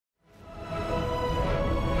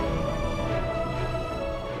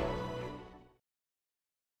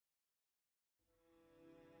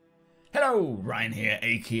Hello, Ryan here,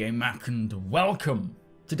 aka Mac, and welcome.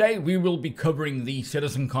 Today we will be covering the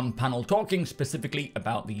CitizenCon panel, talking specifically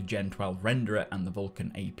about the Gen12 renderer and the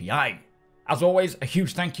Vulkan API. As always, a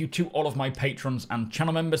huge thank you to all of my patrons and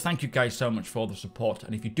channel members. Thank you guys so much for the support,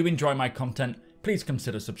 and if you do enjoy my content, please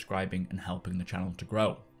consider subscribing and helping the channel to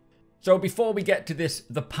grow. So before we get to this,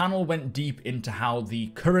 the panel went deep into how the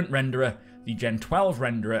current renderer, the Gen12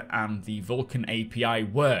 renderer, and the Vulkan API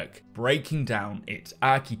work, breaking down its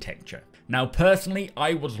architecture. Now personally,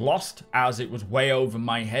 I was lost as it was way over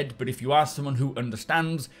my head, but if you are someone who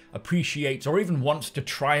understands, appreciates, or even wants to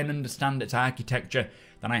try and understand its architecture,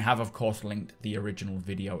 then I have of course linked the original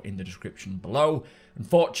video in the description below.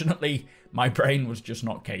 Unfortunately, my brain was just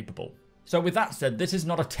not capable. So with that said, this is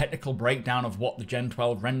not a technical breakdown of what the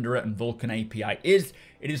Gen12 renderer and Vulkan API is.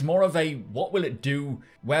 It is more of a what will it do,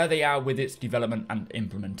 where they are with its development and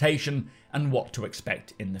implementation, and what to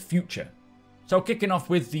expect in the future. So kicking off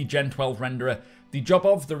with the Gen12 renderer, the job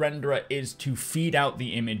of the renderer is to feed out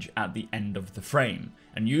the image at the end of the frame.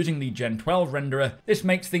 And using the Gen12 renderer, this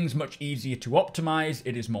makes things much easier to optimize,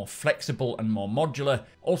 it is more flexible and more modular.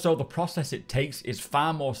 Also, the process it takes is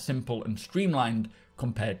far more simple and streamlined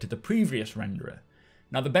compared to the previous renderer.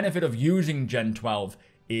 Now the benefit of using Gen12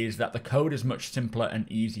 is that the code is much simpler and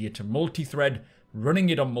easier to multi-thread, running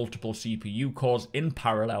it on multiple CPU cores in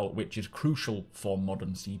parallel, which is crucial for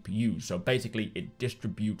modern CPUs. So basically it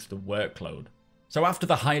distributes the workload. So after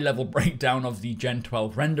the high-level breakdown of the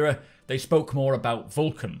Gen12 renderer, they spoke more about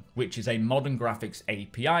Vulkan, which is a modern graphics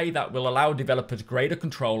API that will allow developers greater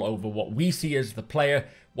control over what we see as the player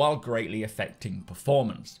while greatly affecting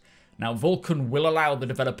performance. Now, Vulkan will allow the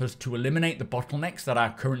developers to eliminate the bottlenecks that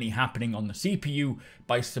are currently happening on the CPU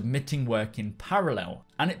by submitting work in parallel,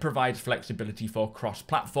 and it provides flexibility for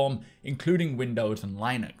cross-platform, including Windows and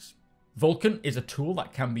Linux. Vulkan is a tool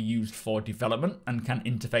that can be used for development and can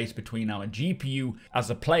interface between our GPU as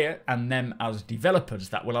a player and them as developers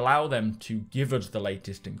that will allow them to give us the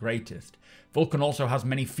latest and greatest. Vulkan also has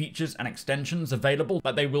many features and extensions available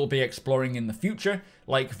that they will be exploring in the future,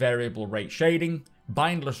 like variable rate shading,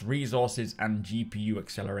 bindless resources, and GPU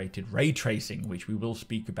accelerated ray tracing, which we will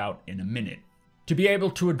speak about in a minute. To be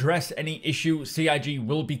able to address any issue, CIG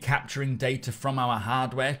will be capturing data from our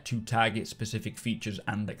hardware to target specific features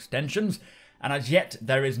and extensions, and as yet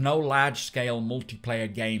there is no large-scale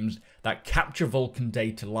multiplayer games that capture Vulkan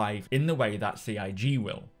data live in the way that CIG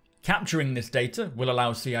will. Capturing this data will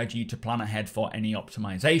allow CIG to plan ahead for any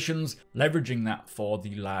optimizations, leveraging that for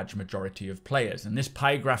the large majority of players. And this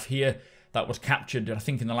pie graph here that was captured, I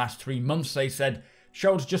think in the last 3 months, they said,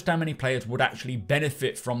 shows just how many players would actually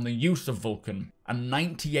benefit from the use of Vulkan. And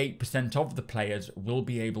 98% of the players will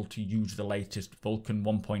be able to use the latest Vulkan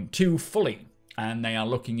 1.2 fully. And they are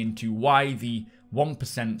looking into why the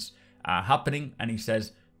 1% are happening. And he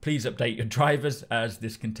says, please update your drivers as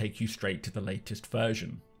this can take you straight to the latest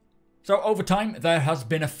version. So over time, there has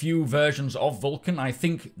been a few versions of Vulkan. I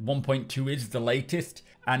think 1.2 is the latest,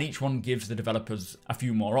 and each one gives the developers a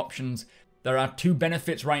few more options. There are two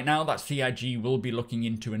benefits right now that CIG will be looking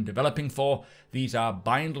into and developing for. These are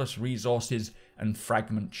bindless resources and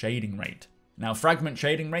fragment shading rate. Now, fragment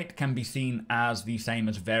shading rate can be seen as the same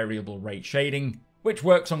as variable rate shading, which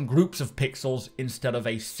works on groups of pixels instead of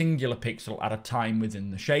a singular pixel at a time within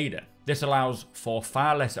the shader. This allows for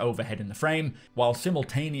far less overhead in the frame, while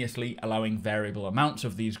simultaneously allowing variable amounts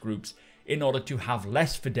of these groups in order to have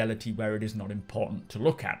less fidelity where it is not important to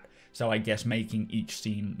look at. So I guess making each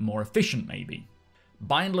scene more efficient maybe.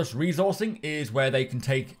 Bindless resourcing is where they can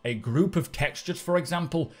take a group of textures, for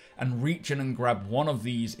example, and reach in and grab one of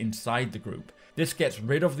these inside the group. This gets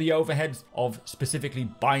rid of the overheads of specifically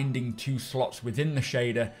binding two slots within the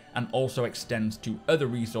shader and also extends to other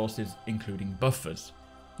resources, including buffers.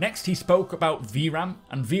 Next, he spoke about VRAM,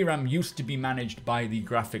 and VRAM used to be managed by the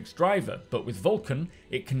graphics driver, but with Vulkan,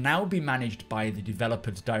 it can now be managed by the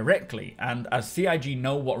developers directly, and as CIG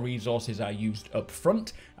know what resources are used up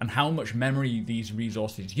front and how much memory these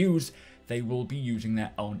resources use, they will be using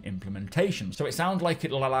their own implementation. So it sounds like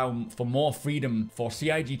it'll allow for more freedom for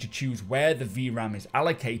CIG to choose where the VRAM is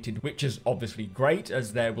allocated, which is obviously great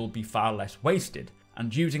as there will be far less wasted.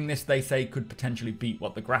 And using this, they say, could potentially beat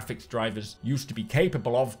what the graphics drivers used to be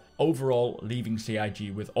capable of, overall leaving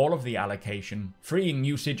CIG with all of the allocation, freeing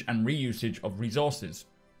usage and reusage of resources.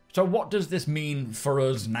 So what does this mean for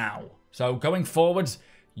us now? So going forwards,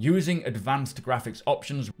 using advanced graphics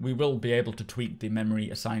options, we will be able to tweak the memory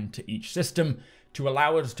assigned to each system to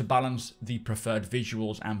allow us to balance the preferred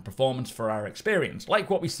visuals and performance for our experience, like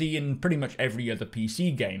what we see in pretty much every other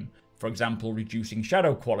PC game. For example, reducing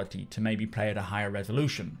shadow quality to maybe play at a higher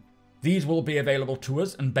resolution. These will be available to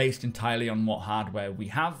us and based entirely on what hardware we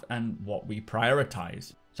have and what we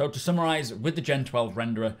prioritize. So to summarize, with the Gen 12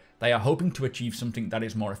 renderer, they are hoping to achieve something that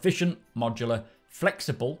is more efficient, modular,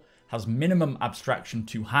 flexible, has minimum abstraction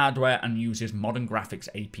to hardware, and uses modern graphics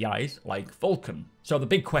APIs like Vulkan. So the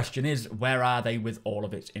big question is, where are they with all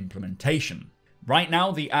of its implementation? Right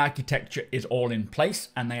now, the architecture is all in place,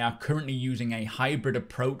 and they are currently using a hybrid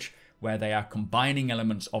approach where they are combining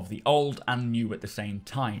elements of the old and new at the same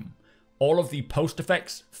time. All of the post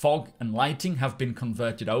effects, fog, and lighting have been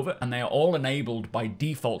converted over, and they are all enabled by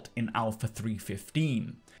default in Alpha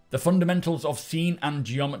 3.15. The fundamentals of scene and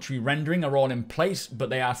geometry rendering are all in place, but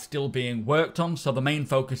they are still being worked on, so the main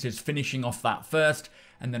focus is finishing off that first,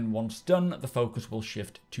 and then once done, the focus will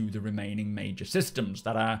shift to the remaining major systems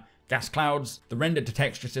that are gas clouds, the render to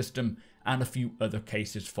texture system, and a few other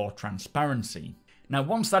cases for transparency. Now,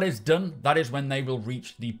 once that is done, that is when they will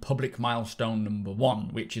reach the public milestone number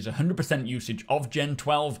 1, which is 100% usage of Gen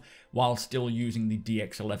 12 while still using the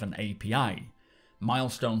DX11 API.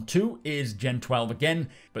 Milestone 2 is Gen 12 again,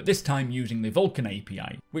 but this time using the Vulkan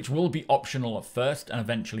API, which will be optional at first and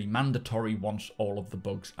eventually mandatory once all of the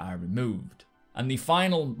bugs are removed. And the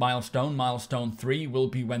final milestone, Milestone 3, will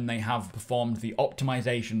be when they have performed the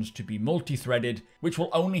optimizations to be multi-threaded, which will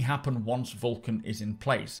only happen once Vulkan is in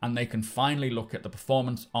place, and they can finally look at the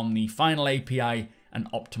performance on the final API and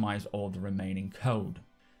optimize all the remaining code.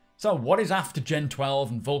 So what is after Gen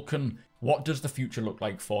 12 and Vulkan? What does the future look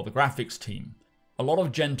like for the graphics team? A lot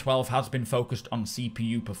of Gen 12 has been focused on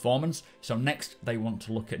CPU performance, so next they want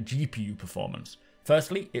to look at GPU performance.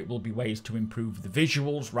 Firstly, it will be ways to improve the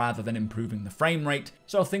visuals rather than improving the frame rate,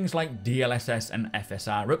 so things like DLSS and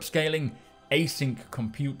FSR upscaling, async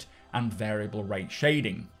compute, and variable rate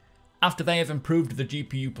shading. After they have improved the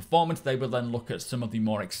GPU performance, they will then look at some of the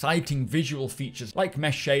more exciting visual features like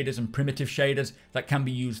mesh shaders and primitive shaders that can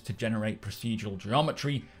be used to generate procedural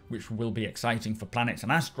geometry, which will be exciting for planets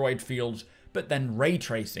and asteroid fields, but then ray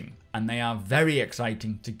tracing, and they are very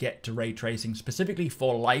exciting to get to ray tracing specifically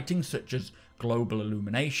for lighting such as global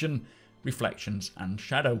illumination, reflections, and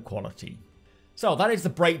shadow quality. So that is the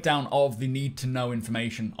breakdown of the need to know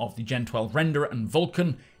information of the Gen 12 renderer and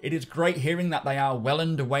Vulkan. It is great hearing that they are well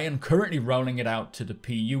underway and currently rolling it out to the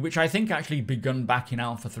PU, which I think actually begun back in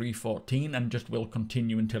Alpha 3.14 and just will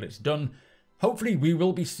continue until it's done. Hopefully we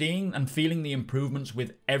will be seeing and feeling the improvements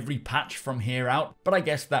with every patch from here out, but I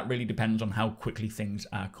guess that really depends on how quickly things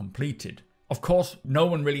are completed. Of course, no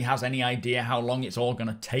one really has any idea how long it's all going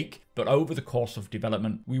to take, but over the course of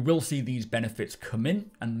development, we will see these benefits come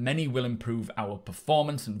in, and many will improve our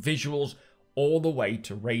performance and visuals all the way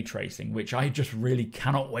to ray tracing, which I just really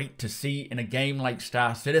cannot wait to see in a game like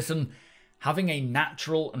Star Citizen. Having a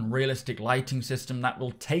natural and realistic lighting system that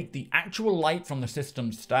will take the actual light from the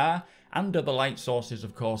system's star and other light sources,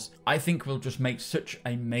 of course, I think will just make such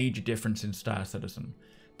a major difference in Star Citizen.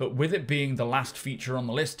 But with it being the last feature on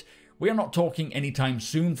the list, we are not talking anytime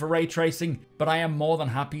soon for ray tracing, but I am more than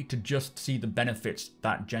happy to just see the benefits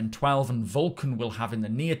that Gen 12 and Vulkan will have in the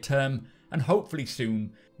near term, and hopefully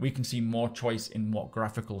soon we can see more choice in what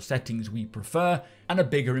graphical settings we prefer and a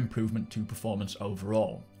bigger improvement to performance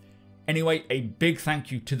overall. Anyway, a big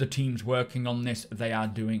thank you to the teams working on this. They are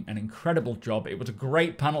doing an incredible job. It was a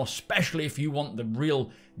great panel, especially if you want the real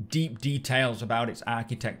deep details about its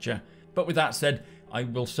architecture. But with that said, I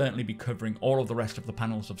will certainly be covering all of the rest of the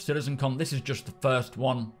panels of CitizenCon. This is just the first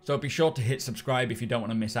one, so be sure to hit subscribe if you don't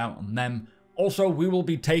want to miss out on them. Also, we will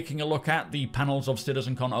be taking a look at the panels of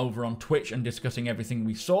CitizenCon over on Twitch and discussing everything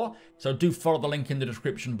we saw, so do follow the link in the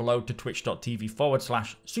description below to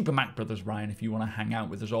twitch.tv/supermacbrothers if you want to hang out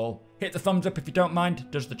with us all. Hit the thumbs up if you don't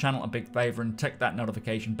mind, does the channel a big favour, and check that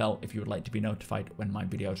notification bell if you would like to be notified when my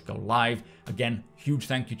videos go live. Again, huge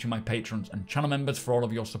thank you to my patrons and channel members for all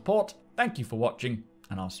of your support. Thank you for watching,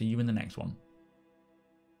 and I'll see you in the next one.